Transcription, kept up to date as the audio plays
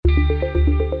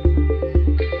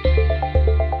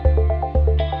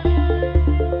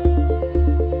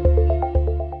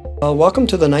Welcome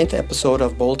to the 9th episode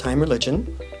of Bold Time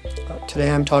Religion. Today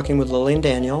I'm talking with Lillian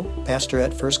Daniel, pastor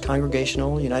at First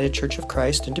Congregational United Church of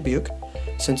Christ in Dubuque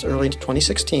since early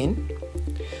 2016.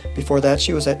 Before that,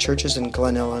 she was at churches in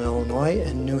Glen Ellen, Illinois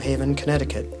and New Haven,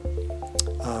 Connecticut.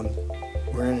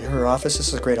 We're in her office. This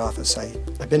is a great office.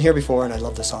 I've been here before and I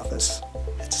love this office.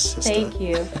 Thank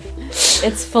you.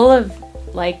 It's full of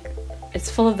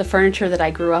the furniture that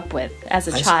I grew up with as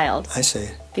a child. I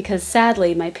see. Because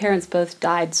sadly, my parents both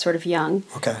died sort of young.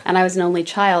 Okay. And I was an only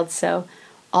child, so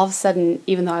all of a sudden,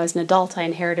 even though I was an adult, I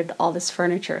inherited all this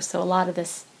furniture. So a lot of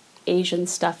this Asian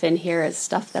stuff in here is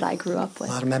stuff that I grew up with.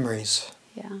 A lot of memories.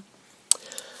 Yeah.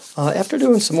 After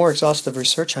doing some more exhaustive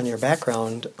research on your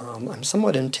background, I'm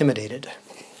somewhat intimidated.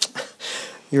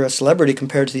 You're a celebrity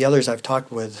compared to the others I've talked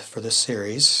with for this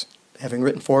series, having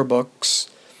written 4 books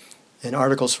and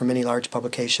articles for many large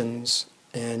publications,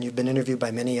 and you've been interviewed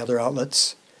by many other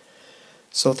outlets.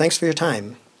 So thanks for your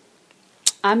time.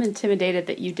 I'm intimidated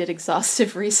that you did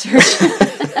exhaustive research.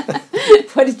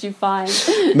 What did you find?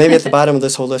 Maybe at the bottom of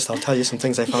this whole list I'll tell you some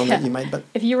things I found that you might... But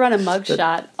if you run a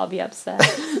mugshot, I'll be upset.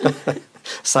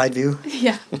 Side view?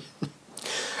 Yeah.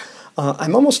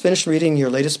 I'm almost finished reading your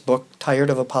latest book, Tired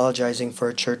of Apologizing for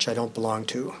a Church I Don't Belong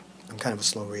To. I'm kind of a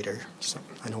slow reader, so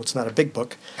I know it's not a big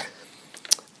book.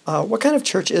 What kind of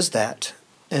church is that?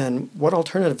 And what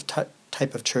alternative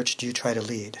type of church do you try to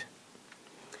lead?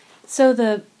 So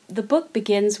the book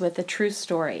begins with a true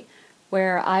story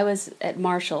where I was at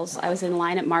Marshall's. I was in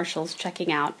line at Marshall's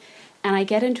checking out, and I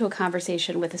get into a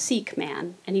conversation with a Sikh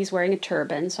man, and he's wearing a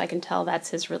turban, so I can tell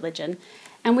that's his religion.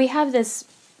 And we have this,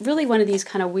 really one of these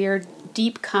kind of weird,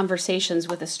 deep conversations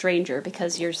with a stranger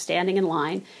because you're standing in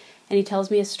line, and he tells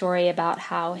me a story about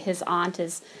how his aunt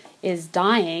is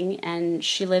dying, and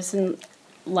she lives in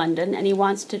London, and he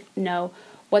wants to know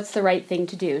what's the right thing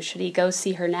to do. Should he go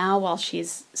see her now while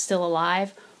she's still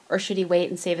alive, or should he wait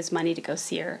and save his money to go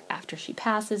see her after she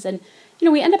passes? And,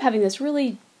 we end up having this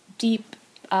really deep,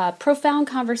 profound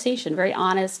conversation, very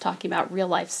honest, talking about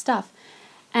real-life stuff.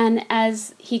 And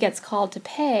as he gets called to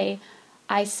pay,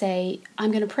 I say,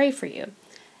 I'm going to pray for you.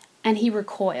 And he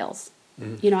recoils.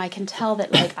 Mm-hmm. I can tell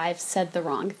that, I've said the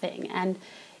wrong thing. And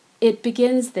it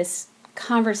begins this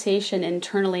conversation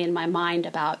internally in my mind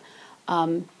about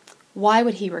why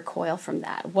would he recoil from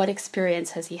that? What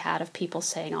experience has he had of people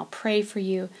saying, I'll pray for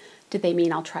you? Did they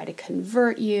mean I'll try to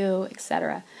convert you,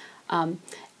 etc.?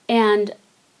 And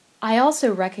I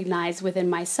also recognize within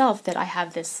myself that I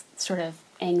have this sort of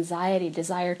anxiety,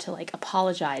 desire to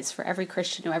apologize for every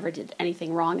Christian who ever did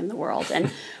anything wrong in the world.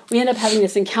 And we end up having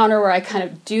this encounter where I kind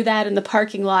of do that in the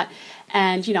parking lot.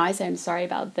 And, I say, I'm sorry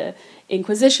about the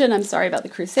Inquisition, I'm sorry about the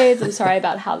Crusades, I'm sorry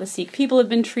about how the Sikh people have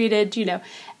been treated,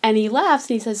 And he laughs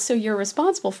and he says, so you're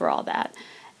responsible for all that.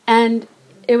 And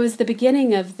it was the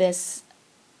beginning of this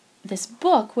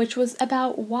book, which was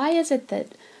about why is it that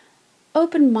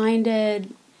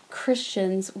open-minded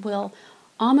Christians will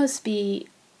almost be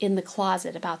in the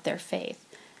closet about their faith.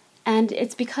 And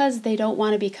it's because they don't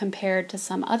want to be compared to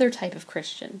some other type of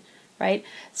Christian, right?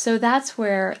 So that's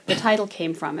where the title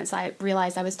came from, as I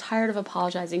realized I was tired of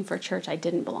apologizing for a church I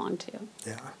didn't belong to.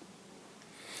 Yeah.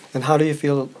 And how do you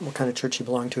feel, what kind of church you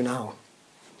belong to now?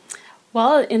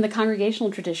 Well, in the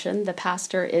congregational tradition, the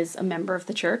pastor is a member of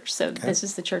the church, so Okay. This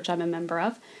is the church I'm a member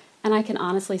of. And I can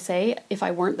honestly say, if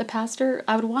I weren't the pastor,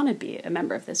 I would want to be a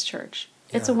member of this church.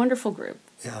 Yeah. It's a wonderful group.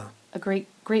 Yeah. A great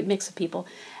mix of people.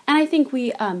 And I think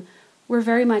we're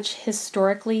very much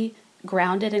historically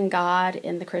grounded in God,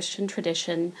 in the Christian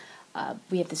tradition.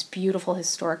 We have this beautiful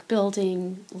historic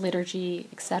building, liturgy,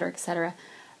 etc.,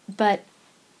 but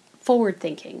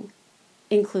forward-thinking,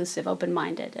 inclusive,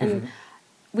 open-minded. And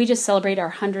we just celebrate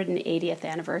our 180th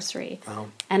anniversary. Wow.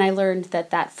 And I learned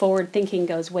that forward-thinking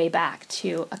goes way back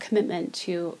to a commitment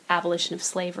to abolition of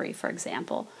slavery, for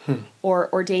example, or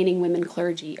ordaining women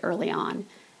clergy early on.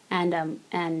 And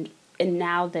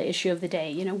now the issue of the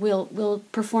day, we'll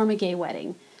perform a gay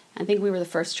wedding. I think we were the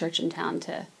first church in town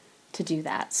to do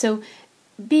that. So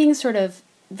being sort of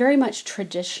very much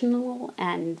traditional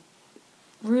and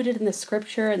rooted in the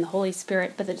Scripture and the Holy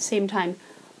Spirit, but at the same time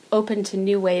open to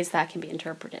new ways that can be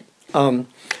interpreted.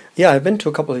 Yeah, I've been to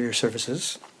a couple of your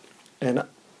services, and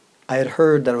I had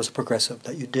heard that it was progressive,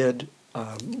 that you did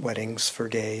weddings for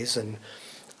gays, and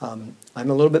I'm a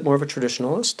little bit more of a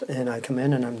traditionalist, and I come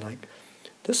in and I'm like,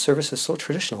 this service is so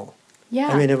traditional. Yeah.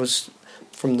 I mean, it was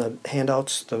from the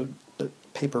handouts, the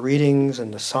paper readings,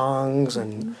 and the songs,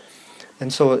 and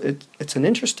so it's an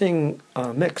interesting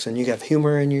mix, and you have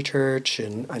humor in your church,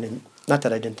 and not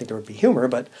that I didn't think there would be humor,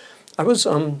 but I was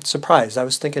surprised. I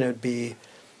was thinking it would be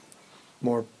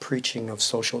more preaching of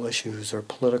social issues or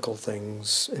political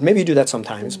things. And maybe you do that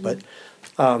sometimes, but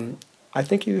I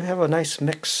think you have a nice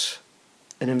mix,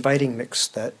 an inviting mix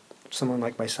that someone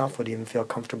like myself would even feel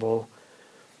comfortable,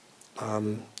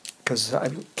 because I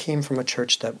came from a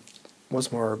church that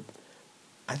was more,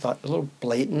 I thought, a little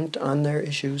blatant on their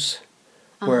issues,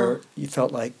 where you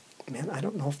felt like, man, I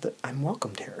don't know if I'm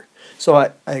welcomed here. So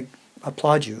I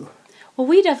applaud you. Well,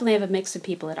 we definitely have a mix of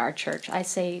people at our church. I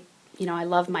say, I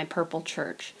love my purple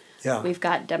church. Yeah. We've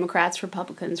got Democrats,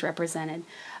 Republicans represented.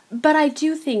 But I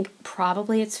do think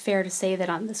probably it's fair to say that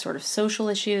on the sort of social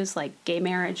issues like gay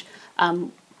marriage,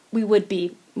 we would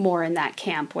be more in that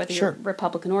camp, whether Sure. you're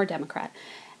Republican or Democrat.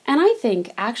 And I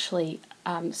think actually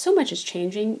so much is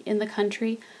changing in the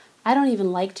country. I don't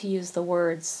even like to use the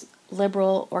words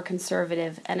liberal or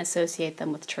conservative and associate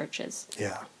them with churches.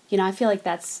 Yeah. I feel like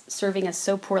that's serving us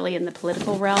so poorly in the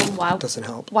political realm. Why doesn't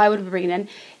help? Why would we bring it in?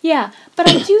 Yeah, but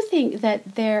I do think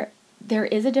that there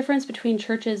is a difference between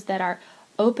churches that are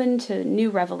open to new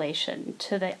revelation,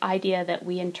 to the idea that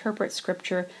we interpret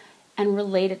Scripture and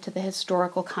relate it to the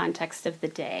historical context of the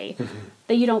day.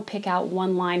 That you don't pick out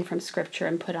one line from Scripture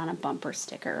and put on a bumper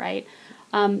sticker, right?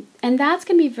 And that's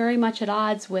going to be very much at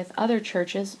odds with other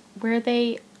churches where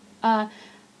they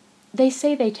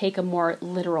say they take a more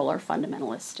literal or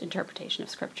fundamentalist interpretation of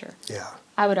Scripture. Yeah.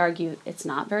 I would argue it's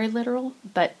not very literal,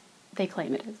 but they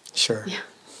claim it is. Sure. Yeah.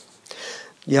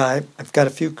 Yeah, I've got a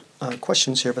few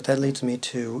questions here, but that leads me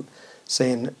to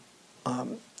saying,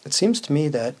 it seems to me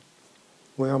that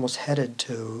we're almost headed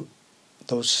to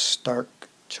those stark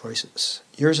choices.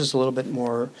 Yours is a little bit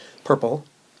more purple,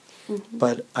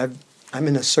 but I'm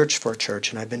in a search for a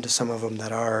church, and I've been to some of them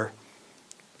that are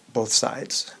both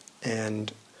sides.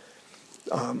 And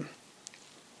the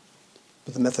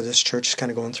Methodist Church is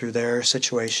kind of going through their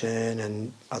situation,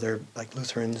 and other, like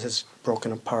Lutherans, has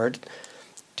broken apart.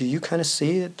 Do you kind of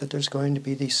see it, that there's going to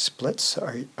be these splits?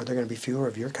 Are there going to be fewer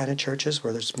of your kind of churches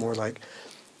where there's more like,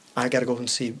 I got to go and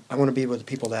see, I want to be with the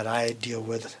people that I deal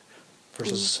with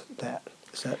versus that?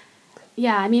 Is that?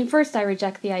 Yeah, first I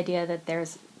reject the idea that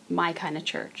there's my kind of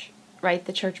church, right?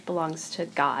 The church belongs to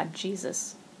God,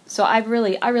 Jesus. So I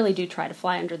really do try to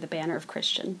fly under the banner of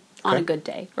Christian on a good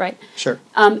day, right? Sure.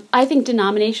 I think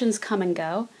denominations come and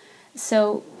go.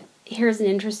 So here's an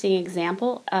interesting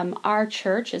example. Our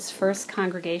church is First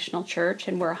Congregational Church,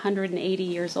 and we're 180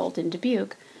 years old in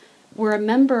Dubuque. We're a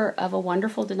member of a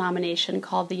wonderful denomination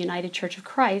called the United Church of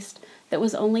Christ that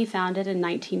was only founded in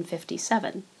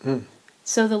 1957.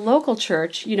 So the local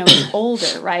church, is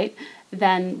older, right,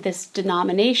 than this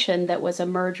denomination that was a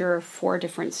merger of 4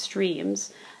 different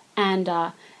streams. And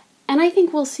I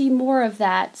think we'll see more of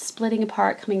that splitting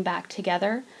apart, coming back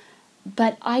together.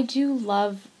 But I do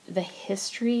love the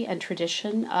history and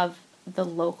tradition of the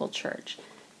local church.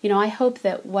 I hope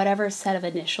that whatever set of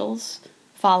initials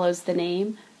follows the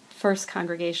name First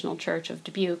Congregational Church of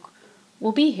Dubuque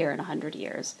will be here in 100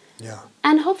 years. Yeah.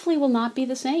 And hopefully will not be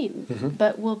the same,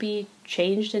 but will be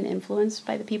changed and influenced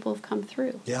by the people who've come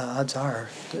through. Yeah, odds are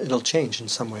it'll change in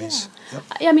some ways. Yeah.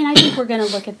 Yep. I think we're going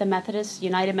to look at the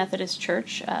United Methodist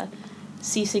Church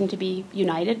ceasing to be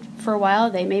united for a while.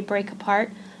 They may break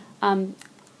apart.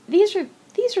 These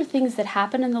are things that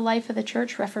happen in the life of the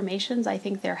church. Reformations, I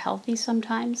think they're healthy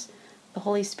sometimes. The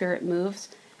Holy Spirit moves.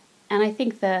 And I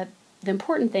think the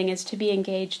important thing is to be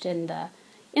engaged in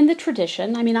the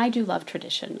tradition. I do love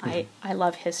tradition. I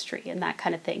love history and that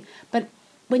kind of thing. But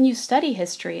when you study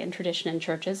history and tradition in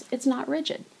churches, it's not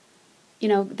rigid.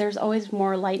 There's always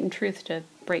more light and truth to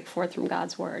break forth from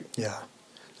God's Word. Yeah.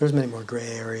 There's many more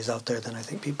gray areas out there than I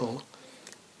think people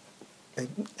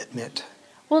admit.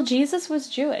 Well, Jesus was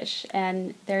Jewish,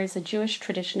 and there's a Jewish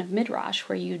tradition of Midrash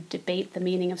where you debate the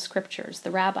meaning of scriptures.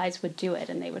 The rabbis would do it,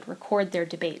 and they would record their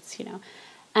debates,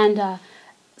 And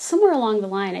somewhere along the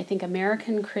line, I think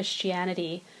American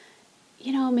Christianity,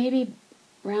 maybe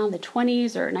around the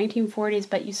 20s or 1940s,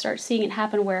 but you start seeing it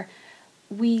happen where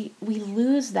we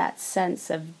lose that sense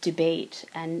of debate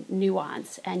and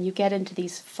nuance, and you get into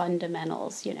these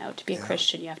fundamentals. To be a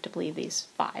Christian, you have to believe these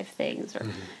 5 things, or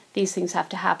these things have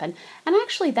to happen. And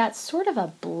actually, that's sort of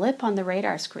a blip on the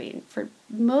radar screen. For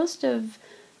most of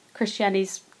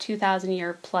Christianity's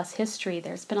 2,000-year-plus history,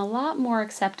 there's been a lot more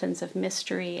acceptance of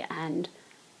mystery and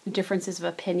differences of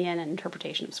opinion and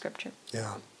interpretation of Scripture.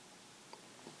 Yeah.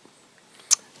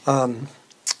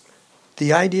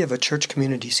 The idea of a church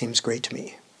community seems great to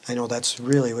me. I know that's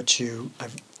really what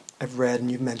I've read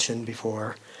and you've mentioned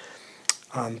before.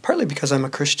 Partly because I'm a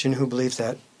Christian who believes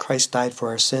that Christ died for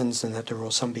our sins and that there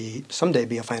will someday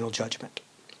be a final judgment.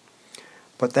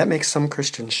 But that makes some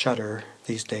Christians shudder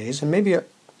these days, and maybe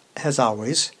it has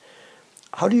always.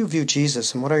 how do you view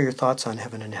Jesus, and what are your thoughts on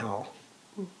heaven and hell?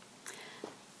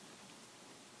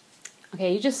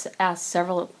 Okay, you just asked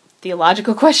several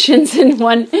theological questions in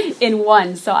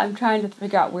one, so I'm trying to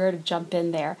figure out where to jump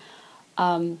in there.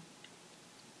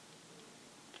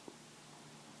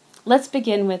 Let's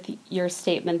begin with your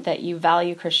statement that you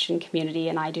value Christian community,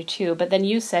 and I do too, but then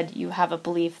you said you have a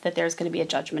belief that there's going to be a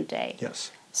judgment day.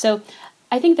 Yes. So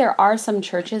I think there are some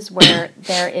churches where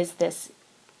there is this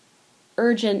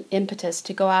urgent impetus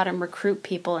to go out and recruit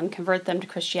people and convert them to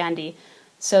Christianity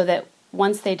so that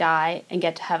once they die and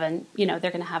get to heaven, they're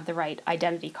going to have the right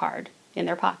identity card in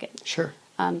their pocket. Sure.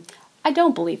 I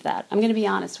don't believe that. I'm going to be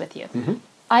honest with you. Mm-hmm.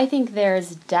 I think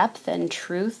there's depth and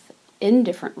truth in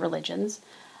different religions.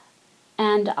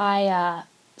 And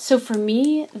so for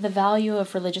me, the value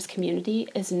of religious community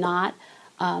is not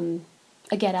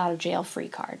a get-out-of-jail-free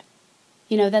card.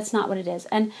 That's not what it is.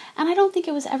 And I don't think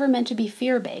it was ever meant to be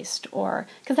fear-based,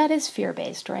 because that is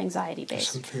fear-based or anxiety-based. There's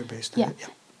some fear-based in it. Yeah.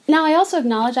 Now, I also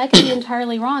acknowledge I could be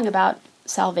entirely wrong about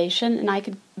salvation, and I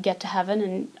could get to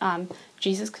heaven, and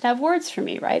Jesus could have words for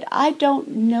me, right? I don't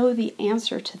know the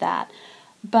answer to that,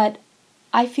 but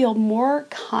I feel more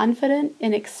confident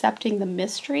in accepting the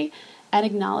mystery and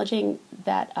acknowledging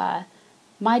that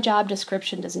my job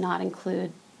description does not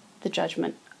include the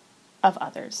judgment of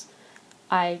others.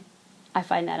 I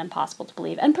find that impossible to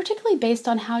believe, and particularly based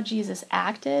on how Jesus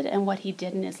acted and what he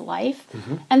did in his life,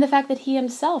 mm-hmm. and the fact that he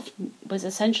himself was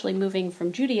essentially moving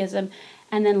from Judaism,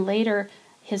 and then later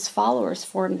his followers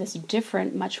formed this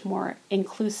different, much more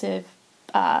inclusive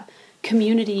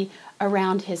community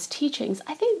around his teachings.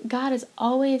 I think God is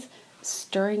always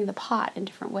stirring the pot in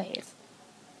different ways.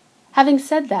 Having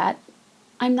said that,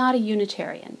 I'm not a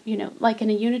Unitarian. Like in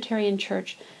a Unitarian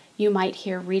church, you might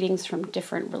hear readings from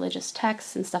different religious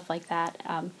texts and stuff like that.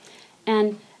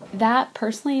 And that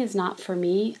personally is not for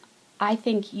me. I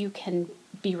think you can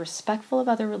be respectful of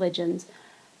other religions,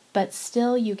 but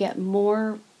still you get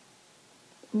more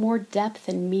depth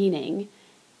and meaning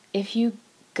if you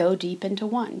go deep into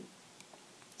one.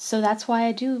 So that's why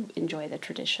I do enjoy the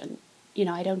tradition.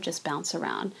 I don't just bounce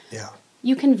around. Yeah.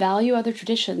 You can value other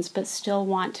traditions, but still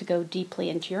want to go deeply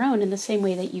into your own in the same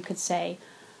way that you could say,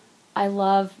 I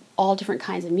love all different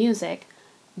kinds of music,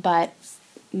 but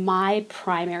my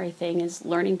primary thing is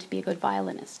learning to be a good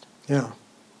violinist. Yeah,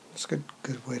 that's a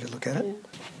good way to look at it.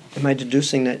 Yeah. Am I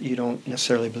deducing that you don't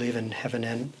necessarily believe in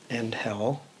heaven and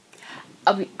hell?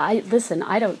 I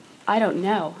don't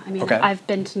know. I mean, okay. I've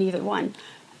been to neither one.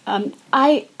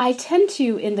 I tend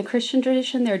to, in the Christian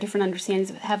tradition, there are different understandings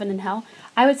of heaven and hell.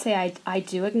 I would say I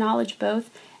do acknowledge both,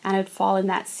 and I would fall in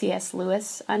that C.S.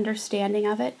 Lewis understanding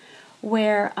of it,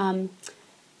 where,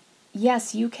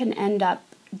 yes, you can end up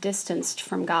distanced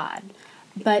from God,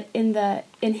 but in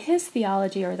his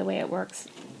theology, or the way it works,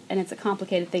 and it's a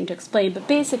complicated thing to explain, but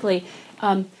basically,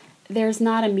 there's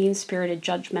not a mean-spirited,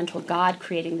 judgmental God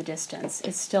creating the distance.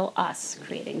 It's still us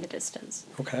creating the distance.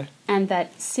 Okay. And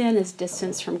that sin is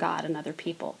distance from God and other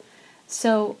people.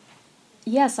 So,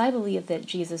 yes, I believe that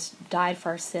Jesus died for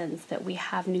our sins, that we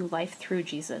have new life through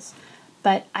Jesus.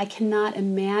 But I cannot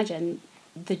imagine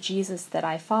the Jesus that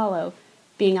I follow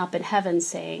being up in heaven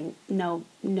saying, no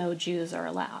Jews are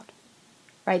allowed.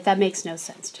 Right? That makes no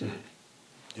sense to me.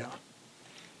 Yeah.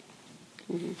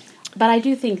 Mm-hmm. But I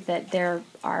do think that there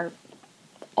are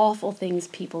awful things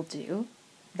people do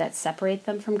that separate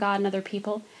them from God and other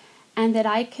people, and that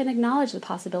I can acknowledge the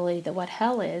possibility that what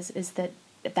hell is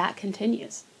that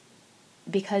continues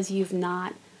because you've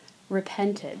not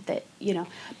repented. But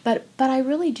I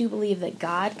really do believe that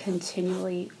God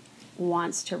continually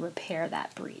wants to repair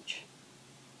that breach,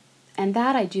 and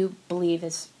that I do believe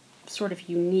is sort of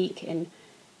unique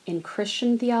in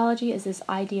Christian theology, is this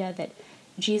idea that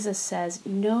Jesus says,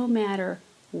 no matter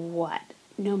what,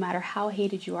 no matter how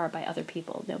hated you are by other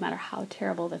people, no matter how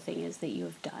terrible the thing is that you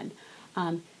have done,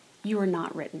 you are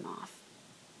not written off.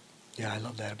 Yeah, I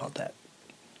love that about that.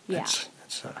 Yeah.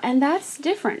 And that's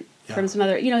different from some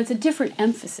other, it's a different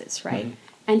emphasis, right? Mm-hmm.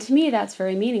 And to me, that's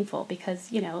very meaningful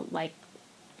because, like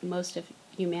most of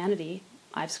humanity,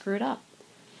 I've screwed up.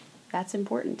 That's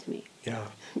important to me. Yeah.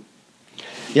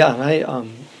 Yeah,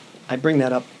 and I bring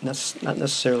that up, not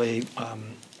necessarily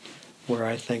where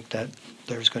I think that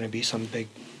there's going to be some big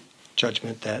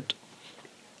judgment that,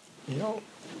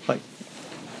 like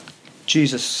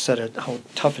Jesus said how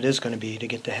tough it is going to be to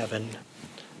get to heaven.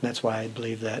 And that's why I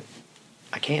believe that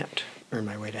I can't earn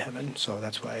my way to heaven. So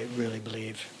that's why I really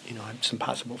believe, it's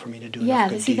impossible for me to do enough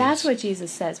good deeds. Yeah, that's what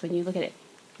Jesus says when you look at it.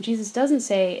 Jesus doesn't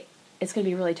say it's going to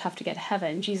be really tough to get to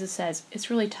heaven. Jesus says it's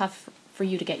really tough for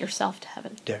you to get yourself to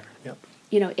heaven. There, yep.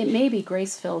 It may be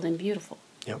grace-filled and beautiful.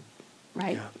 Yep.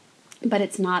 Right? Yeah. but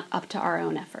it's not up to our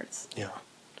own efforts. Yeah.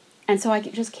 And so I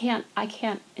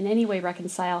can't in any way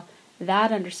reconcile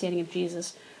that understanding of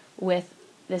Jesus with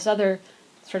this other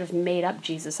sort of made-up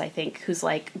Jesus, I think, who's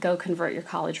like, go convert your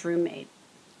college roommate,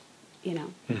 you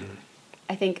know. Mm-hmm.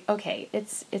 I think, okay,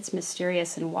 it's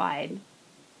mysterious and wide,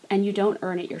 and you don't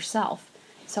earn it yourself,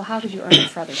 so how could you earn it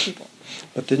for other people?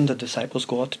 But didn't the disciples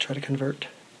go out to try to convert?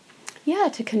 Yeah,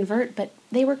 to convert, but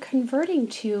they were converting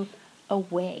to a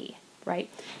way, right?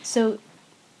 So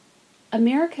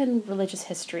American religious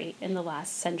history in the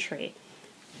last century,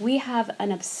 we have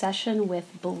an obsession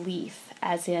with belief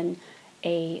as in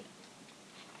an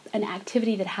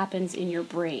activity that happens in your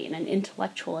brain, an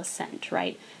intellectual assent,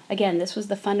 right? Again, this was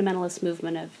the fundamentalist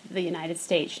movement of the United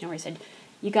States, you know, where he said,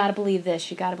 you got to believe this,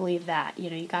 you got to believe that, you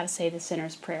know, you got to say the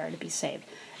sinner's prayer to be saved.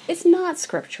 It's not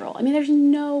scriptural. I mean, there's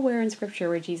nowhere in Scripture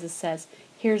where Jesus says,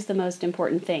 here's the most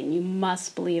important thing, you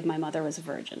must believe my mother was a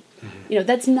virgin. Mm-hmm. You know,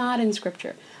 that's not in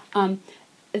Scripture.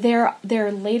 There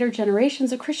are later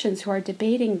generations of Christians who are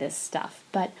debating this stuff,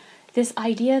 but this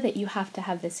idea that you have to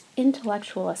have this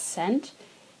intellectual assent,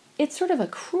 it's sort of a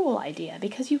cruel idea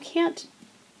because you can't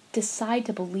decide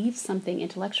to believe something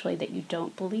intellectually that you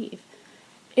don't believe.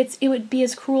 It would be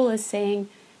as cruel as saying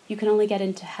you can only get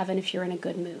into heaven if you're in a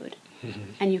good mood,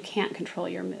 mm-hmm. and you can't control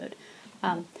your mood.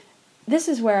 This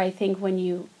is where I think when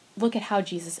you look at how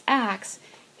Jesus acts,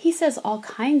 he says all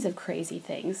kinds of crazy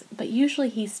things, but usually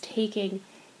he's taking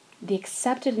the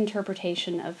accepted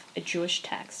interpretation of a Jewish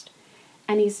text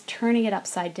and he's turning it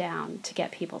upside down to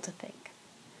get people to think.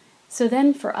 So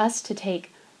then for us to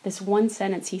take this one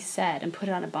sentence he said and put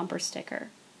it on a bumper sticker,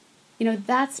 you know,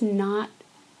 that's not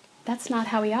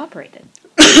how he operated.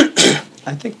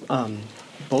 I think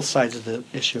both sides of the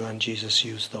issue on Jesus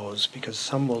use those, because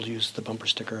some will use the bumper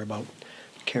sticker about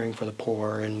caring for the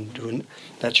poor and doing,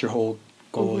 that's your whole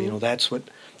goal, mm-hmm. You know,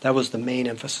 that was the main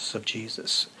emphasis of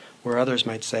Jesus. Where others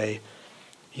might say,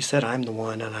 he said, I'm the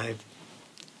one, and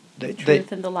the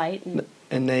truth and the light.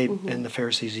 And they mm-hmm. and the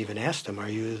Pharisees even asked him, are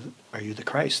you the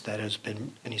Christ that has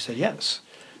been, and he said yes.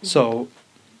 Mm-hmm. So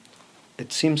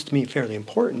it seems to me fairly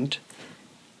important.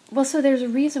 Well, so there's a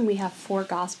reason we have 4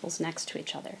 Gospels next to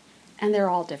each other, and they're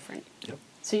all different. Yep.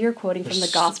 So you're quoting from the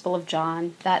Gospel of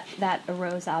John, that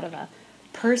arose out of a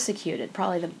persecuted,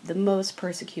 probably the most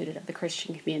persecuted of the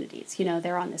Christian communities. You know,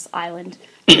 they're on this island,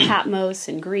 Patmos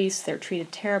in Greece, they're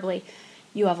treated terribly.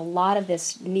 You have a lot of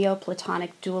this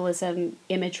Neoplatonic dualism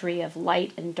imagery of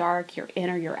light and dark, you're in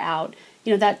or you're out.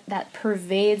 You know, that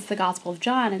pervades the Gospel of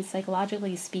John, and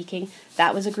psychologically speaking,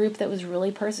 that was a group that was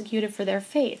really persecuted for their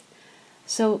faith.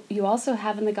 So you also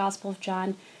have in the Gospel of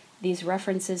John these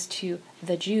references to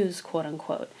the Jews, quote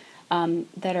unquote,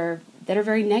 that are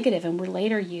very negative and were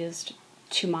later used,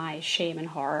 to my shame and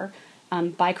horror,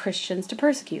 by Christians to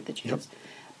persecute the Jews. Yep.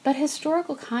 But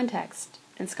historical context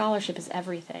and scholarship is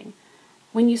everything.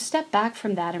 When you step back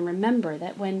from that and remember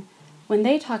that when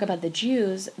they talk about the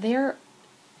Jews,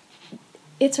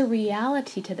 it's a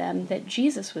reality to them that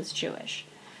Jesus was Jewish.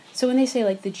 So when they say,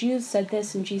 like, the Jews said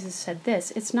this and Jesus said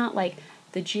this, it's not like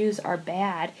the Jews are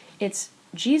bad. It's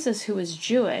Jesus, who was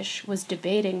Jewish, was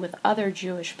debating with other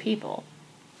Jewish people.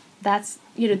 That's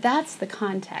the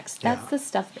context. That's the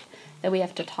stuff that we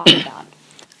have to talk about.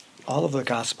 All of the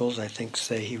Gospels, I think,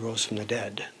 say he rose from the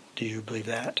dead. Do you believe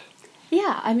that?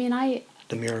 Yeah, I mean,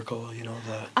 the miracle,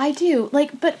 I do.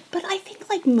 But I think,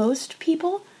 like most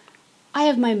people, I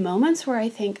have my moments where I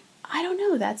think, I don't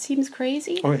know, that seems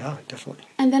crazy. Oh, yeah, definitely.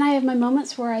 And then I have my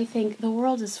moments where I think the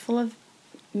world is full of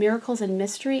miracles and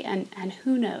mystery, and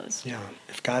who knows? Yeah,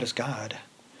 if God is God.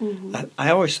 Mm-hmm.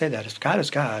 I always say that. If God is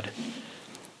God,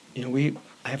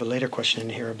 I have a later question in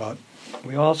here about,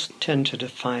 we all tend to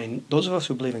define, those of us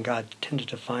who believe in God tend to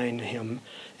define him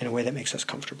in a way that makes us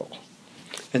comfortable.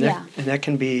 And that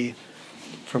can be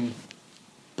from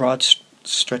broad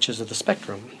stretches of the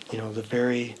spectrum, the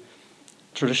very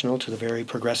traditional to the very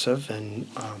progressive, and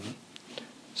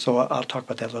so I'll talk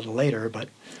about that a little later, but...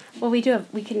 Well,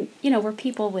 we're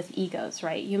people with egos,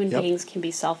 right? Human beings can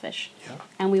be selfish,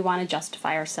 and we want to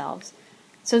justify ourselves.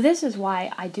 So this is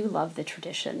why I do love the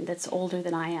tradition that's older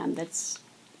than I am, that's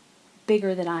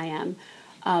bigger than I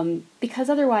am, because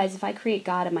otherwise, if I create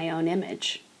God in my own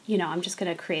image, I'm just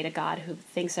going to create a God who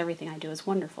thinks everything I do is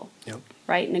wonderful,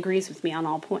 right, and agrees with me on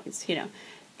all points.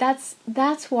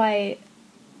 That's why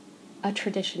a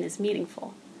tradition is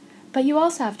meaningful. But you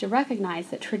also have to recognize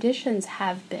that traditions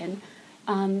have been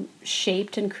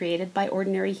shaped and created by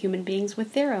ordinary human beings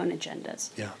with their own agendas.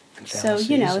 Yeah. So,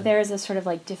 there's a sort of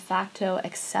like de facto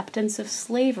acceptance of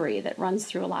slavery that runs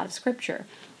through a lot of scripture.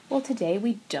 Well, today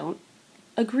we don't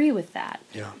agree with that.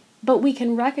 Yeah. But we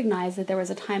can recognize that there was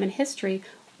a time in history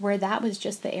where that was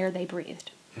just the air they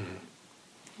breathed.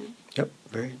 Yep,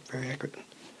 very, very accurate.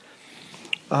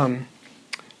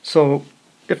 So,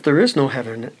 if there is no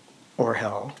heaven or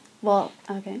hell, Well,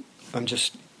 okay. I'm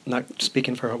just not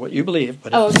speaking for what you believe,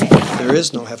 but Oh, okay. if there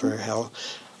is no heaven or hell,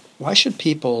 why should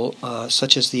people,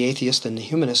 such as the atheist and the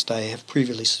humanist I have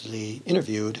previously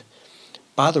interviewed,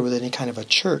 bother with any kind of a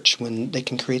church when they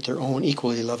can create their own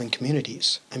equally loving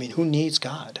communities? I mean, who needs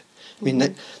God? I mean,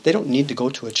 they don't need to go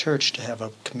to a church to have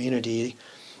a community.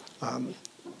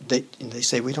 They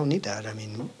say we don't need that. I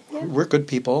mean, we're good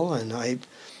people, and I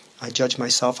judge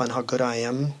myself on how good I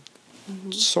am,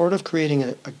 sort of creating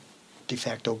a de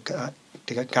facto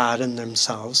God in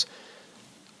themselves.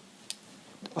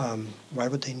 Why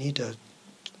would they need to?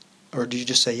 Or do you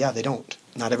just say, yeah, they don't?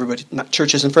 Not everybody.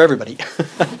 Church isn't for everybody.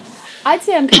 I'd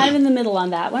say I'm kind of in the middle on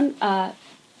that one.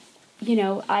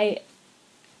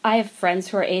 I have friends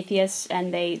who are atheists,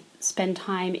 and they spend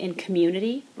time in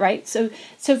community, right? So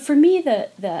for me,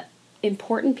 the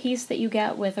important piece that you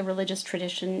get with a religious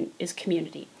tradition is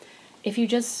community. If you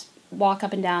just walk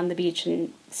up and down the beach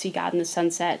and see God in the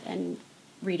sunset and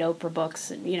read Oprah books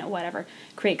and, whatever,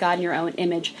 create God in your own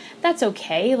image, that's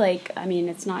okay.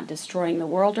 It's not destroying the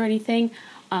world or anything.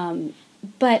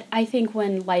 But I think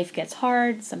when life gets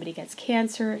hard, somebody gets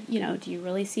cancer, do you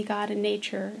really see God in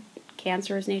nature?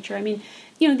 Cancer is nature. I mean,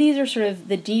 these are sort of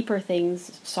the deeper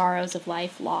things, sorrows of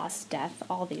life, loss, death,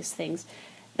 all these things.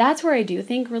 That's where I do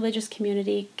think religious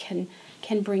community can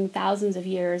bring thousands of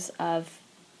years of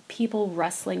people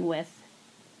wrestling with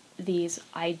these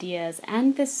ideas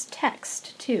and this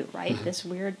text too, right? Mm-hmm. This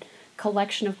weird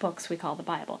collection of books we call the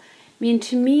Bible. I mean,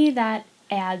 to me, that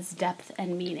adds depth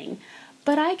and meaning.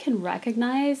 But I can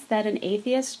recognize that an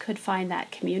atheist could find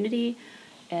that community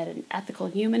at an ethical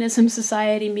humanism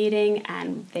society meeting,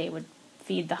 and they would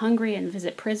feed the hungry and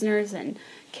visit prisoners and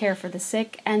care for the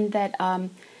sick, and that,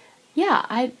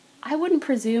 I wouldn't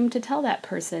presume to tell that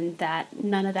person that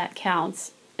none of that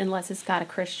counts unless it's got a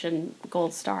Christian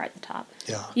gold star at the top,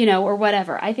 or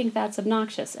whatever. I think that's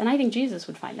obnoxious, and I think Jesus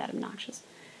would find that obnoxious.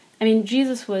 I mean,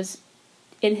 Jesus was,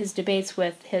 in his debates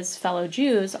with his fellow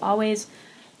Jews, always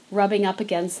rubbing up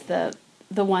against the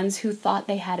ones who thought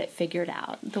they had it figured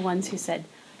out, the ones who said,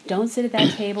 don't sit at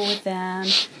that table with them,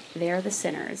 they're the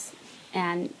sinners.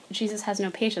 And Jesus has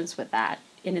no patience with that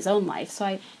in his own life,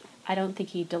 so I don't think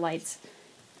he delights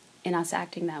in us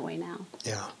acting that way now.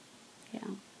 Yeah.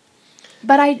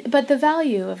 But the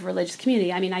value of religious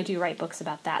community, I mean, I do write books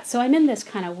about that. So I'm in this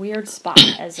kind of weird spot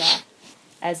as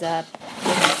a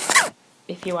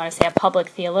if you want to say a public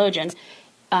theologian,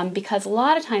 because a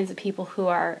lot of times the people who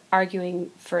are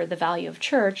arguing for the value of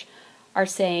church are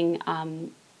saying, I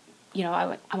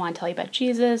want to tell you about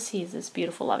Jesus. He's this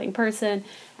beautiful, loving person,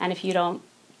 and if you don't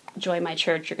join my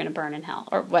church, you're going to burn in hell,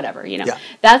 or whatever, Yeah.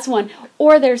 That's one.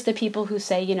 Or there's the people who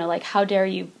say, how dare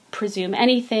you presume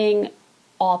anything,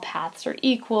 all paths are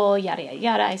equal, yada, yada,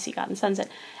 yada, I see God in the sunset.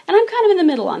 And I'm kind of in the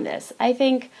middle on this. I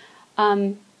think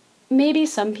maybe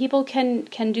some people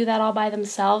can do that all by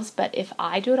themselves, but if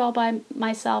I do it all by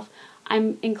myself,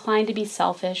 I'm inclined to be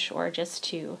selfish or just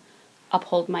to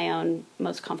uphold my own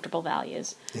most comfortable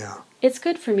values. Yeah. It's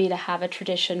good for me to have a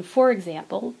tradition, for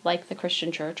example, like the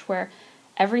Christian church, where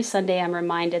every Sunday I'm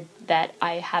reminded that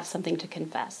I have something to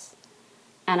confess.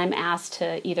 And I'm asked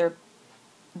to either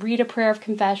read a prayer of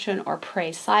confession or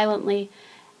pray silently.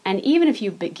 And even if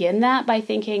you begin that by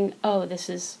thinking, oh, this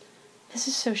is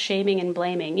so shaming and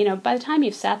blaming, by the time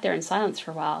you've sat there in silence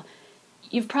for a while,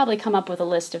 you've probably come up with a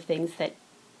list of things that,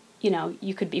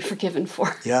 you could be forgiven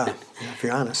for. Yeah, if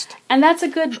you're honest. And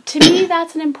to me,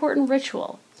 that's an important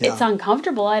ritual. Yeah. It's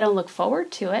uncomfortable. I don't look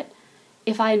forward to it.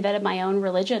 If I invented my own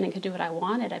religion and could do what I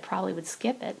wanted, I probably would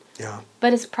skip it. Yeah.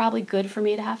 But it's probably good for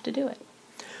me to have to do it.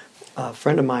 A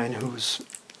friend of mine who's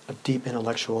a deep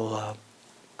intellectual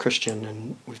Christian,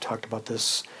 and we've talked about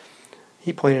this,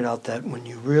 he pointed out that when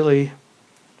you really,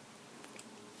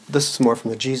 this is more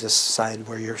from the Jesus side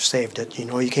where you're saved, that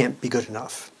you can't be good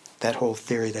enough. That whole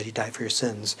theory that he died for your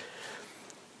sins.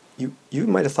 You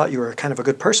might have thought you were kind of a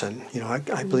good person.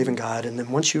 I believe in God, and then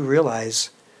once you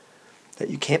realize that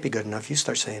you can't be good enough, you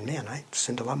start saying, man, I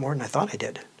sinned a lot more than I thought I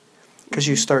did. Because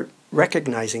you start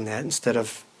recognizing that instead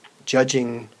of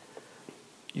judging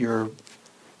the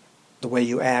way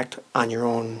you act on your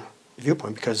own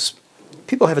viewpoint. Because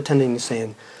people have a tendency to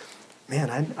saying,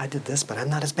 man, I did this, but I'm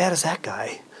not as bad as that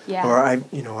guy. Yeah. Or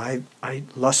I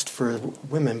lust for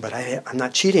women, but I'm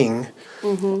not cheating.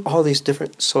 Mm-hmm. All these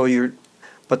different,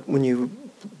 but when you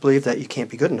believe that you can't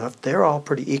be good enough, they're all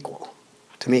pretty equal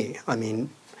to me. I mean,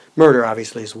 murder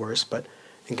obviously is worse, but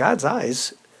in God's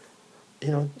eyes,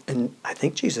 and I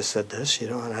think Jesus said this,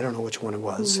 and I don't know which one it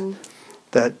was,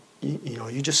 that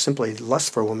you just simply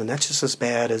lust for a woman. That's just as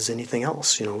bad as anything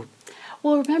else.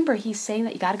 Well, remember, he's saying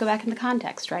that you got to go back in the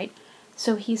context, right?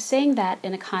 So he's saying that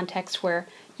in a context where,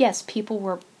 yes, people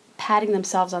were patting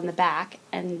themselves on the back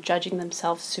and judging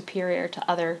themselves superior to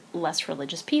other less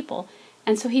religious people.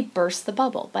 And so he bursts the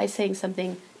bubble by saying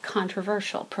something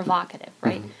controversial, provocative,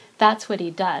 right? Mm-hmm. That's what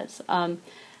he does.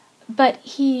 But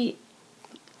he,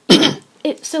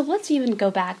 so let's even go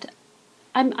back to,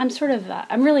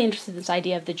 I'm really interested in this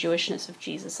idea of the Jewishness of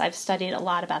Jesus. I've studied a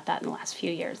lot about that in the last few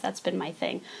years. That's been my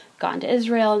thing. Gone to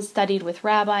Israel and studied with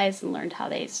rabbis and learned how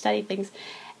they study things.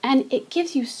 And it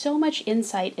gives you so much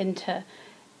insight into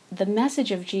the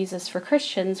message of Jesus for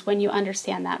Christians when you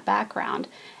understand that background.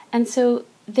 And so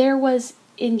there was,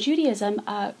 in Judaism,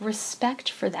 a respect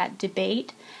for that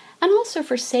debate and also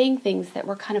for saying things that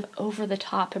were kind of over the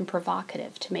top and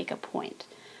provocative to make a point.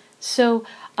 So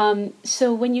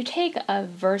when you take a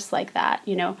verse like that,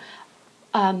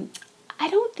 I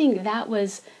don't think that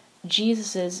was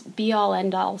Jesus's be-all,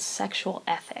 end-all sexual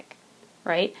ethic,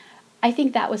 right? I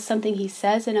think that was something he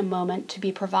says in a moment to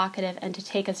be provocative and to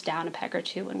take us down a peg or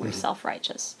two when we're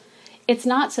self-righteous. It's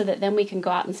not so that then we can go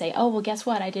out and say, oh, well, guess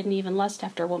what? I didn't even lust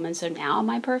after a woman, so now am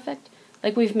I perfect?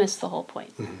 Like, we've missed the whole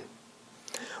point. Mm-hmm.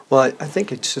 Well, I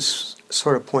think it's just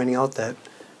sort of pointing out that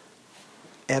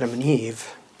Adam and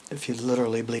Eve, if you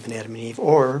literally believe in Adam and Eve,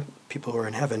 or people who are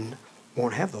in heaven,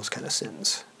 won't have those kind of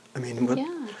sins. I mean,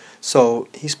 so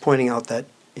he's pointing out that,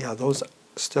 those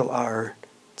still are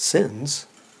sins.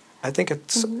 I think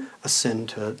it's a sin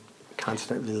to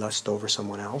constantly lust over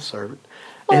someone else or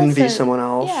envy someone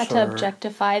else. Yeah, to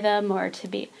objectify them or to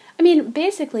be... I mean,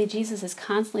 basically, Jesus is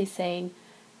constantly saying,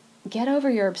 get over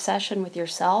your obsession with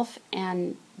yourself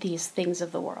and these things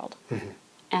of the world. Mm-hmm.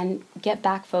 And get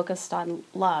back focused on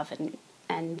love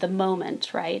and the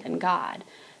moment, right, and God.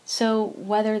 So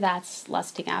whether that's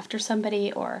lusting after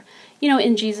somebody or,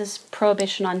 in Jesus'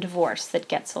 prohibition on divorce that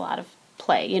gets a lot of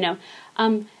play,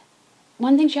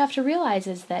 one thing you have to realize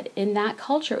is that in that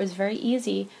culture, it was very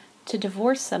easy to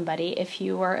divorce somebody. If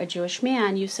you were a Jewish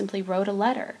man, you simply wrote a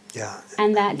letter. Yeah.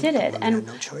 And that did it. And had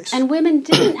no choice. And women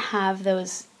didn't have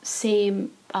those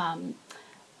same...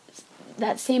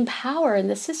 that same power in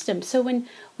the system. So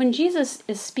when Jesus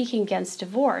is speaking against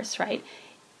divorce, right,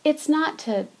 it's not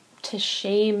to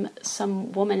shame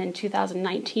some woman in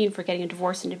 2019 for getting a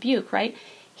divorce in Dubuque, right?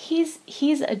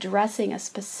 He's addressing a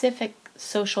specific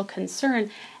social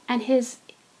concern, and his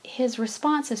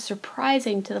response is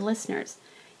surprising to the listeners.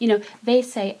 They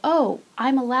say, oh,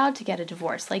 I'm allowed to get a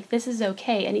divorce, like this is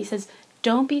okay. And he says,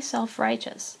 don't be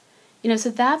self-righteous. So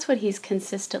that's what he's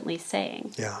consistently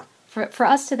saying. Yeah. For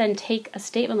us to then take a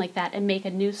statement like that and make a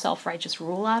new self-righteous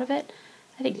rule out of it,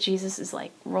 I think Jesus is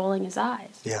like rolling his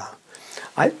eyes. Yeah.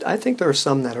 I think there are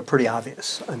some that are pretty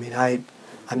obvious. I mean,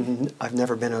 I've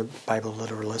never been a Bible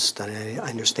literalist, and I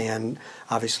understand,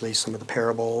 obviously, some of the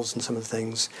parables and some of the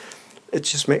things. It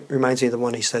just reminds me of the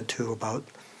one he said, too, about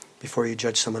before you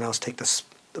judge someone else, take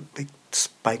the big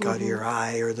spike out of your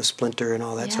eye or the splinter and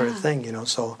all that sort of thing,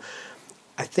 So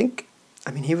I think...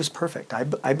 he was perfect.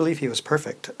 I believe he was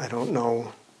perfect. I don't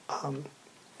know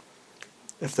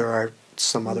if there are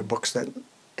some other books that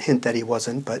hint that he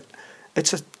wasn't, but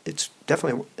it's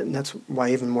definitely, and that's why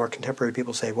even more contemporary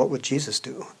people say, what would Jesus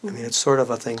do? It's sort of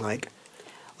a thing like,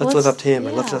 let's live up to him,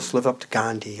 or let's live up to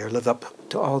Gandhi, or live up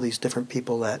to all these different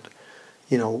people that,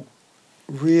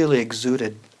 really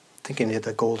exuded thinking of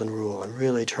the golden rule and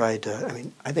really tried to,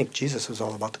 I think Jesus was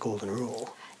all about the golden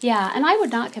rule. Yeah, and I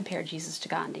would not compare Jesus to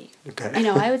Gandhi. Okay.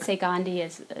 I would say Gandhi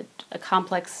is a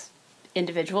complex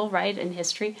individual, right, in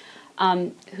history,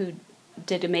 who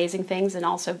did amazing things and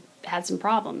also had some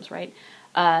problems, right?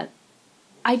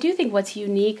 I do think what's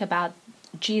unique about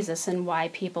Jesus and why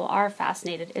people are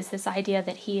fascinated is this idea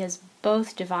that he is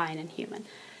both divine and human.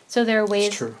 So there are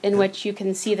ways in which you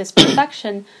can see this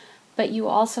perfection, but you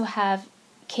also have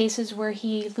cases where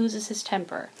he loses his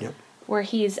temper, where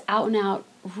he's out and out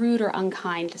rude or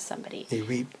unkind to somebody. He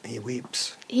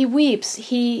weeps. He weeps.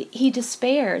 He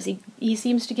despairs. He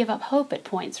seems to give up hope at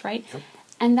points, right? Yep.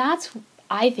 And that's,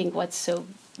 I think, what's so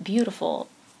beautiful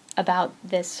about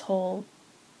this whole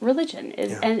religion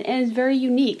is, and it's very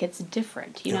unique. It's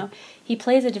different. You know, he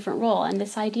plays a different role, and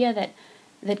this idea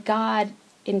that God,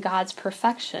 in God's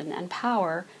perfection and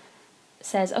power,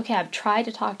 says, okay, I've tried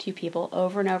to talk to you people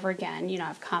over and over again.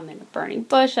 I've come in a burning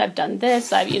bush. I've done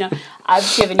this. I've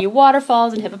given you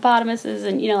waterfalls and hippopotamuses,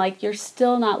 and you're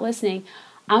still not listening.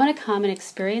 I'm going to come and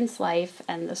experience life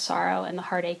and the sorrow and the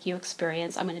heartache you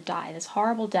experience. I'm going to die this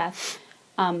horrible death,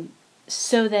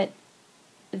 so that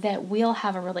we'll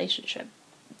have a relationship.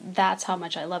 That's how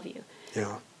much I love you.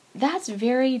 Yeah. that's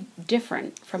very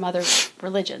different from other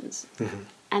religions. Mm-hmm.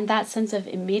 And that sense of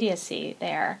immediacy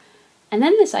there. And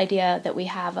then this idea that we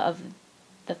have of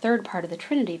the third part of the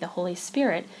Trinity, the Holy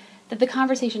Spirit, that the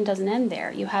conversation doesn't end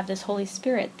there. You have this Holy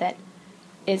Spirit that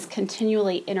is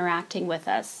continually interacting with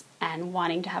us and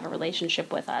wanting to have a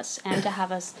relationship with us and to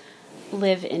have us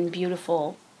live in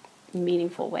beautiful,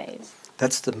 meaningful ways.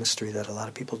 That's the mystery that a lot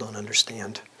of people don't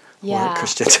understand. Yeah. We're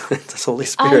Christians. This Holy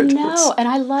Spirit. I know, and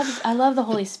I love the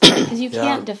Holy Spirit because you Yeah.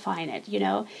 can't define it, you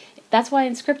know. That's why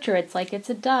in Scripture it's like it's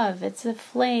a dove, it's a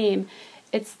flame,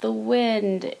 it's the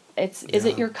wind, is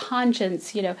it your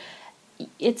conscience, you know.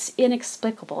 It's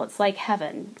inexplicable. It's like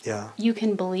heaven. Yeah. You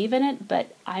can believe in it,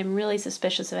 but I'm really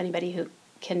suspicious of anybody who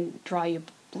can draw you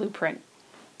blueprint.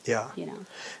 Yeah. You know.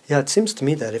 Yeah, it seems to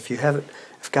me that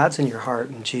if God's in your heart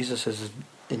and Jesus is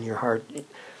in your heart,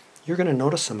 you're going to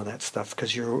notice some of that stuff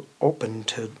because you're open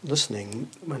to listening.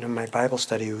 When in my Bible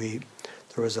study,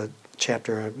 there was a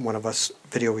chapter in one of us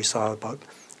video we saw about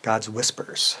God's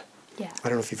whispers. Yeah. I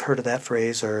don't know if you've heard of that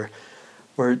phrase or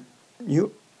where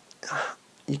you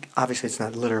obviously it's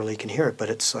not literally can hear it, but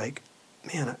it's like,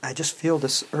 man, I just feel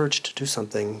this urge to do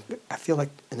something. I feel like,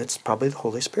 and it's probably the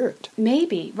Holy Spirit.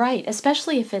 Maybe, right,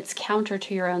 especially if it's counter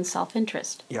to your own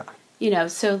self-interest. Yeah. You know,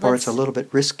 so Or it's a little bit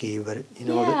risky, but in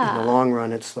the long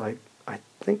run, it's like, I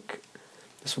think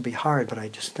this will be hard, but I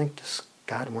just think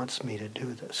God wants me to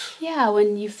do this. Yeah,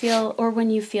 when you feel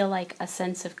like a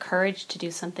sense of courage to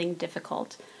do something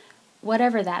difficult,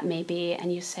 whatever that may be,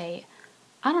 and you say,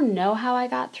 I don't know how I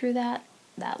got through that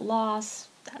loss,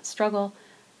 that struggle,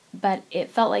 but it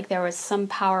felt like there was some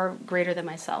power greater than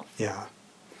myself. Yeah.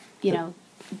 You know,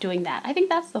 doing that. I think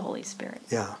that's the Holy Spirit.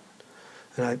 Yeah.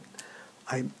 And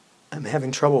I'm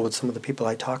having trouble with some of the people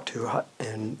I talk to,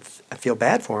 and I feel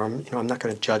bad for them. You know, I'm not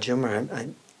going to judge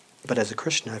them, but as a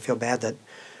Christian, I feel bad that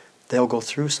they'll go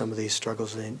through some of these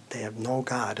struggles and they have no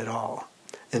God at all.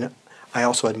 And I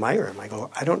also admire them. I go,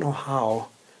 I don't know how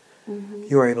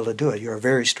you are able to do it. You're a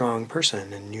very strong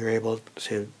person, and you're able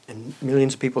to. And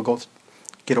millions of people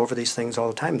get over these things all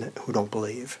the time who don't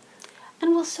believe.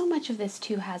 And well, so much of this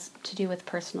too has to do with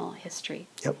personal history.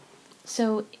 Yep.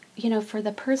 So, you know, for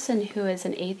the person who is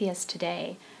an atheist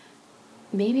today,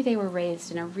 maybe they were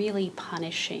raised in a really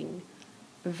punishing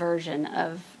version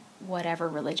of whatever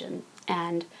religion.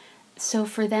 And so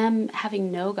for them,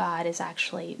 having no God is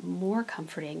actually more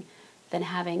comforting than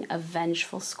having a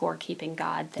vengeful scorekeeping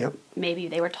God that maybe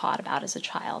they were taught about as a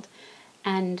child.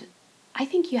 And I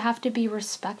think you have to be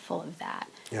respectful of that.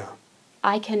 Yeah.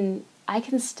 I can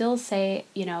still say,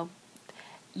 you know,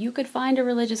 you could find a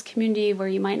religious community where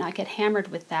you might not get hammered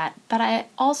with that, but I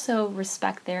also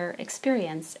respect their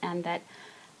experience and that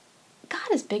God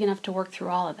is big enough to work through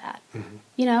all of that. Mm-hmm.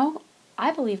 You know,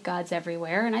 I believe God's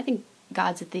everywhere, and I think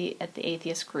God's at the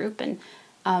atheist group, and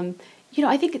you know,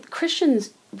 I think Christians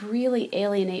really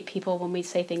alienate people when we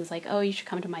say things like, "Oh, you should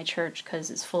come to my church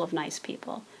because it's full of nice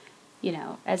people," you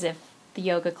know, as if the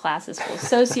yoga class is full of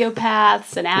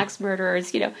sociopaths and axe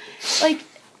murderers, you know, like.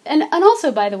 And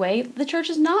also, by the way, the church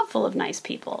is not full of nice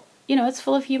people. You know, it's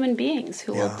full of human beings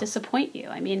who will disappoint you.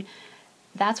 I mean,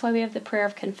 that's why we have the prayer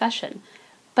of confession.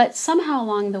 But somehow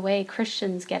along the way,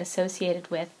 Christians get associated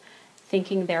with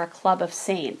thinking they're a club of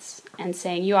saints and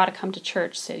saying, you ought to come to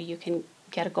church so you can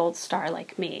get a gold star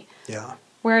like me. Yeah.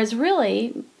 Whereas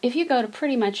really, if you go to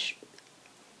pretty much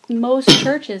most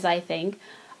churches, I think,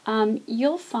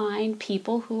 you'll find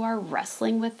people who are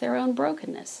wrestling with their own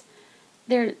brokenness.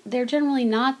 They're generally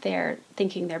not there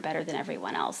thinking they're better than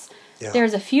everyone else. Yeah.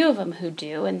 There's a few of them who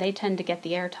do, and they tend to get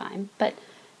the airtime. But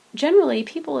generally,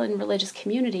 people in religious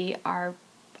community are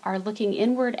looking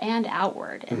inward and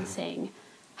outward and saying,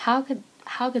 how could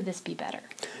this be better?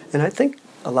 And I think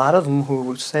a lot of them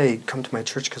who say, come to my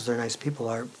church because they're nice people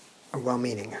are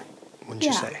well-meaning, wouldn't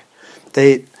you say?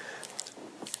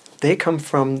 They come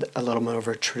from a little bit of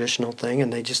a traditional thing,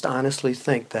 and they just honestly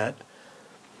think that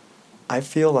I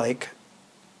feel like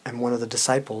I'm one of the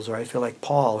disciples, or I feel like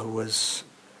Paul, who was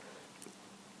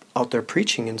out there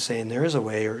preaching and saying there is a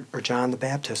way, or John the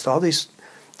Baptist. All these,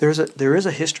 there is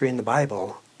a history in the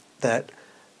Bible that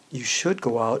you should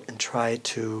go out and try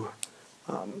to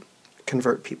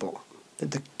convert people.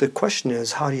 The question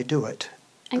is, how do you do it?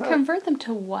 And convert them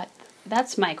to what?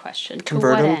 That's my question.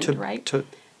 Convert to what them end, to right?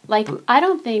 Like I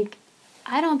don't think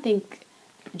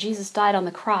Jesus died on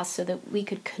the cross so that we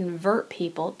could convert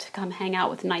people to come hang out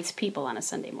with nice people on a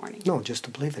Sunday morning. No, just to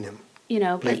believe in him. You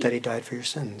know, believe that he died for your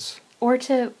sins. Or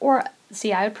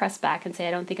see, I would press back and say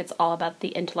I don't think it's all about the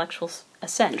intellectual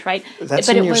assent, right? That's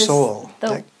in your soul.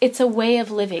 It's a way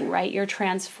of living, right? You're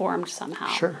transformed somehow.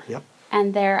 Sure. Yep.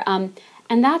 And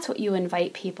and that's what you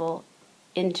invite people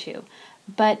into.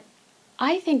 But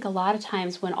I think a lot of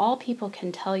times when all people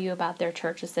can tell you about their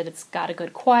church is that it's got a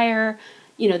good choir,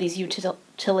 these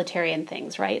utilitarian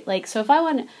things, right? Like, so if I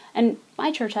want, and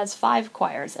my church has 5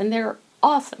 choirs, and they're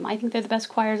awesome. I think they're the best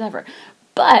choirs ever.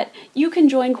 But you can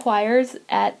join choirs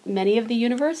at many of the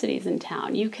universities in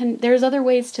town. There's other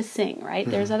ways to sing, right?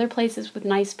 Mm-hmm. There's other places with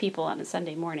nice people on a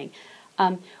Sunday morning.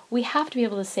 We have to be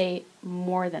able to say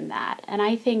more than that. And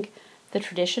I think the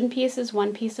tradition piece is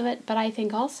one piece of it, but I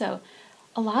think also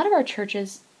a lot of our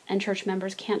churches and church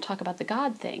members can't talk about the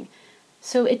God thing.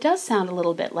 So it does sound a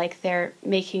little bit like they're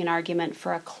making an argument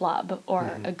for a club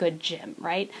or a good gym,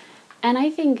 right? And I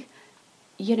think,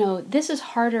 this is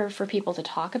harder for people to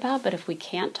talk about, but if we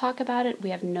can't talk about it,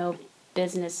 we have no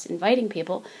business inviting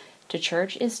people to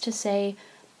church, is to say,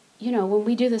 when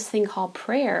we do this thing called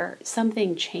prayer,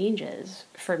 something changes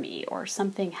for me, or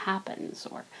something happens,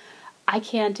 or I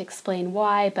can't explain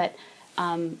why, but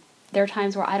there are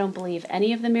times where I don't believe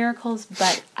any of the miracles,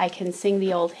 but I can sing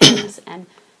the old hymns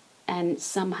and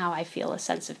somehow I feel a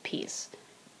sense of peace.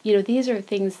 These are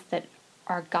things that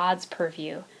are God's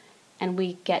purview, and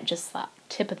we get just the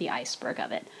tip of the iceberg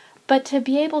of it. But to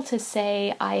be able to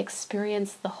say, I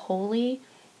experience the holy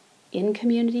in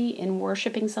community, in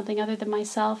worshiping something other than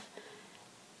myself,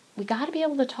 we got to be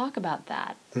able to talk about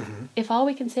that. Mm-hmm. If all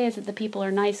we can say is that the people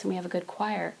are nice and we have a good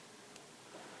choir,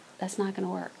 that's not going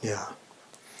to work. Yeah.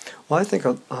 Well, I think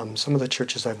some of the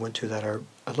churches I've went to that are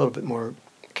a little bit more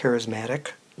charismatic,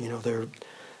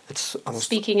 it's almost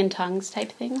speaking in tongues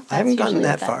type thing. I haven't gotten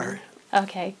that far.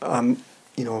 Okay. I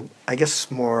guess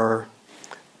more.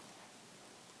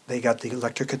 They got the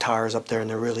electric guitars up there, and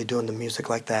they're really doing the music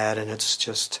like that, and it's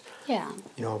just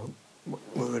what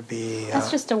would be. That's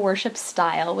just a worship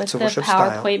style with the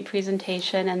PowerPoint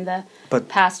presentation and the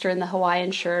pastor in the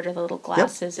Hawaiian shirt or the little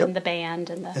glasses and the band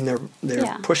and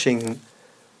they're pushing.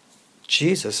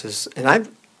 Jesus and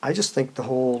I just think the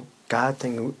whole God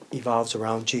thing evolves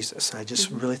around Jesus. I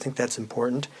just really think that's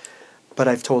important. But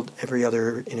I've told every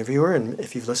other interviewer, and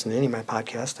if you've listened to any of my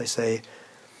podcasts, I say,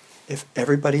 if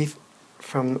everybody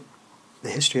from the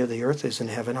history of the earth is in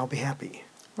heaven, I'll be happy.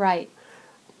 Right.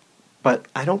 But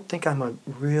I don't think I'm a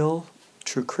real,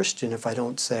 true Christian if I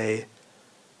don't say,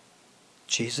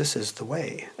 Jesus is the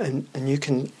way. And you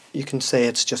can say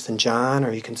it's just in John,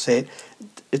 or you can say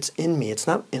it's in me. It's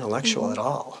not intellectual at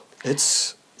all.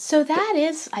 So that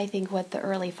is, I think, what the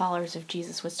early followers of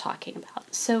Jesus was talking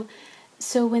about. So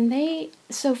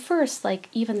first, like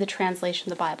even the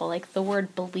translation of the Bible, like the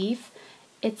word belief,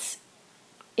 it's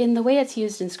in the way it's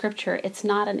used in Scripture, it's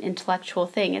not an intellectual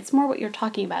thing. It's more what you're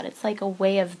talking about. It's like a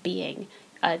way of being.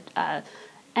 And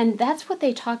that's what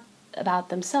they talked about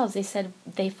themselves. They said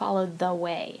they followed the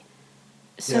way.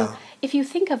 So if you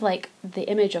think of like the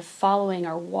image of following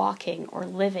or walking or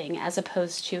living as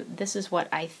opposed to this is what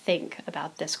I think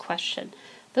about this question,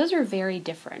 those are very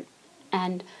different.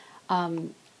 And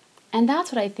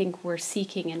that's what I think we're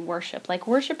seeking in worship. Like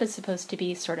worship is supposed to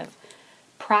be sort of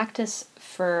practice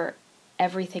for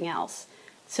everything else,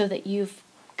 so that you've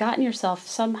gotten yourself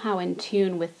somehow in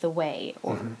tune with the way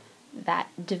or that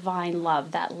divine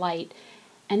love, that light.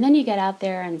 And then you get out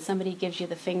there and somebody gives you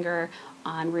the finger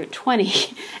on Route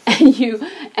 20 and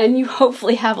you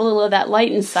hopefully have a little of that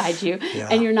light inside you,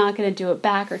 and you're not going to do it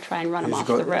back or try and run them off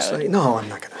the road. Like, no, I'm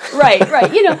not going to. Right.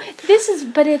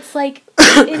 But it's like,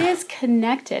 it is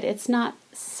connected. It's not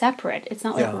separate. It's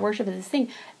not like worship is this thing,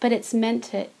 but it's meant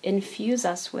to infuse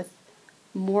us with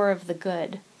more of the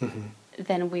good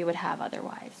than we would have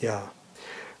otherwise. Yeah.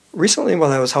 Recently,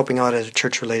 while I was helping out at a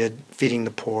church-related Feeding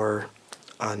the Poor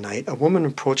night, a woman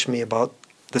approached me about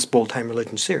this Bold Time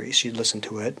Religion series. She'd listened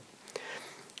to it.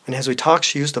 And as we talked,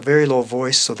 she used a very low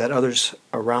voice so that others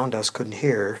around us couldn't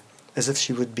hear, as if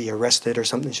she would be arrested or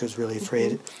something. She was really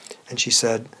afraid. And she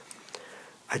said,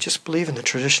 I just believe in the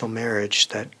traditional marriage,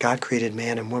 that God created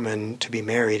man and woman to be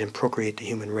married and procreate the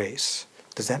human race.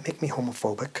 Does that make me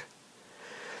homophobic?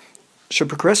 Should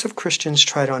progressive Christians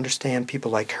try to understand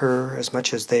people like her as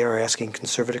much as they are asking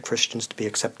conservative Christians to be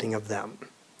accepting of them?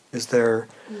 Is there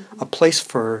a place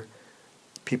for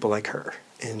people like her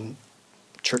in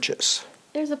churches?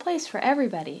 There's a place for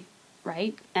everybody,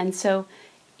 right? And so,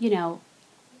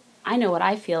 I know what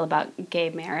I feel about gay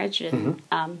marriage, and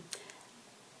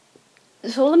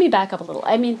so let me back up a little.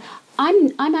 I mean,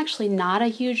 I'm actually not a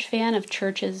huge fan of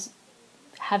churches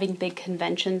having big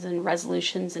conventions and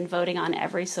resolutions and voting on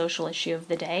every social issue of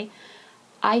the day.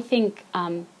 I think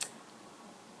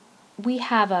we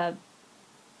have a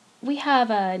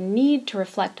need to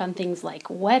reflect on things like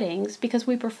weddings because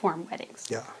we perform weddings.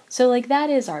 Yeah. So like that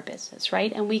is our business,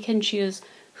 right? And we can choose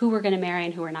who we're going to marry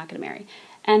and who we're not going to marry.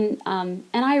 And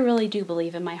I really do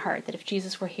believe in my heart that if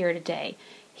Jesus were here today,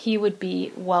 he would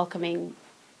be welcoming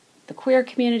the queer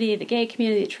community, the gay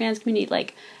community, the trans community.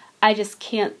 Like, I just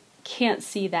can't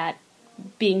see that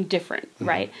being different,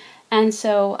 right? And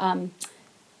so I'm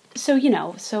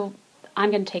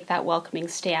going to take that welcoming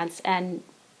stance. And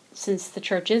since the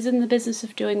church is in the business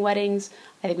of doing weddings,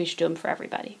 I think we should do them for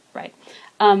everybody, right?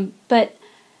 But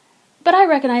I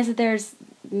recognize that there's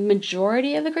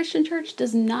majority of the Christian church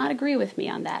does not agree with me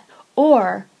on that.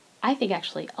 Or I think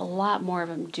actually a lot more of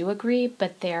them do agree,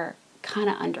 but they're kind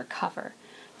of undercover.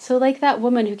 So like that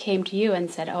woman who came to you and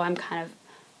said, oh, I'm kind of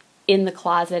in the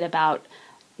closet about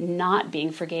not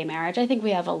being for gay marriage. I think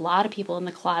we have a lot of people in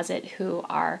the closet who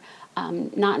are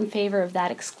not in favor of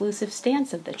that exclusive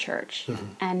stance of the church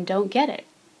and don't get it.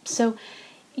 So,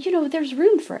 there's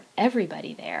room for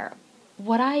everybody there.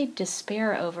 What I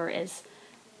despair over is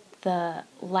the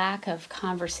lack of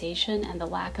conversation and the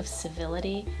lack of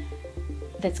civility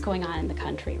that's going on in the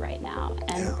country right now.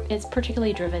 And it's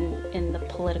particularly driven in the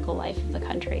political life of the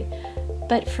country.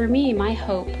 But for me, my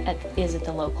hope is at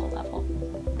the local level.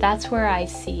 That's where I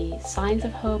see signs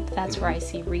of hope. That's where I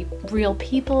see real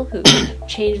people who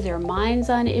change their minds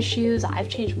on issues. I've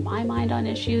changed my mind on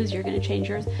issues. You're going to change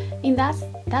yours. I mean, that's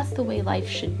the way life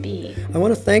should be. I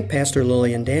want to thank Pastor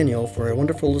Lillian Daniel for a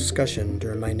wonderful discussion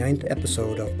during my 9th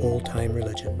episode of Old Time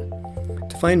Religion.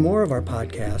 To find more of our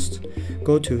podcasts,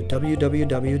 go to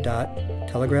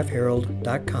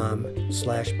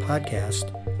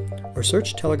www.telegraphherald.com/podcast or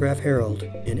search Telegraph Herald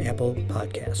in Apple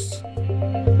Podcasts.